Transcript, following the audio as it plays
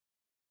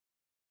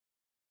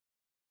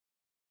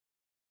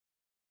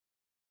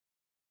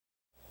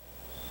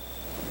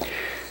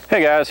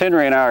Hey guys,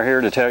 Henry and I are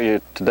here to tell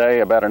you today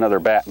about another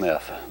bat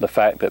myth, the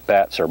fact that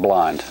bats are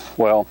blind.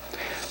 Well,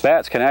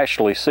 bats can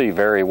actually see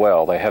very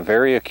well. They have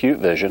very acute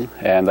vision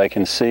and they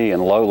can see in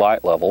low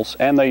light levels,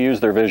 and they use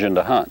their vision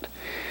to hunt.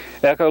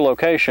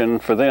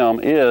 Echolocation for them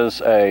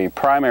is a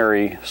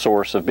primary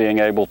source of being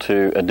able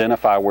to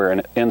identify where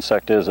an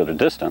insect is at a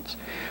distance.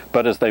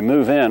 But as they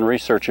move in,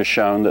 research has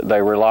shown that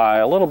they rely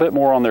a little bit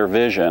more on their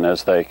vision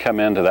as they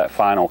come into that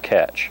final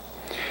catch.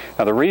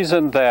 Now, the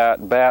reason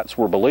that bats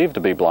were believed to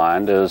be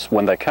blind is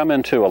when they come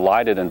into a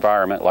lighted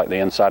environment like the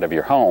inside of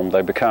your home,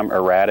 they become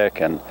erratic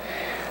and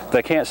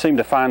they can't seem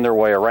to find their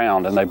way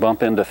around, and they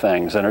bump into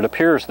things and it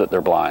appears that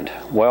they're blind.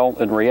 Well,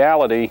 in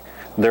reality,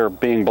 they're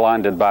being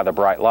blinded by the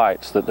bright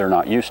lights that they're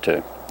not used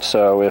to.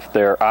 So if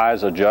their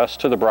eyes adjust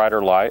to the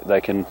brighter light,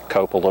 they can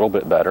cope a little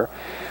bit better,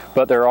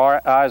 but their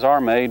eyes are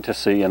made to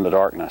see in the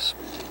darkness.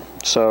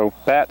 So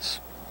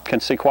bats can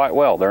see quite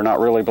well. They're not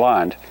really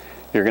blind.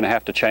 You're going to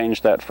have to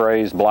change that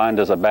phrase, blind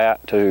as a bat,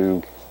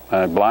 to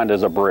blind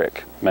as a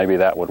brick. Maybe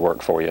that would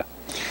work for you.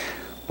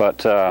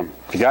 But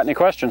if you got any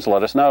questions,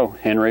 let us know.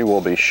 Henry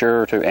will be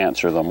sure to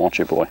answer them, won't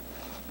you, boy?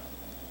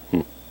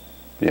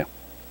 Yeah.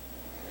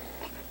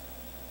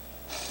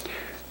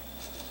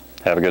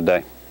 Have a good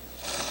day.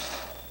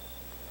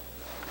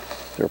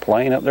 Is there a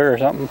plane up there or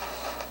something?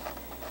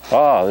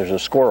 Ah, there's a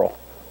squirrel.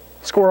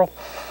 Squirrel.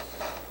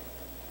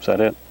 Is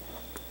that it?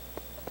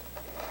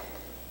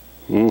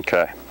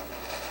 Okay.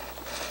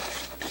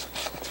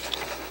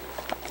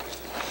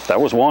 That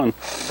was one.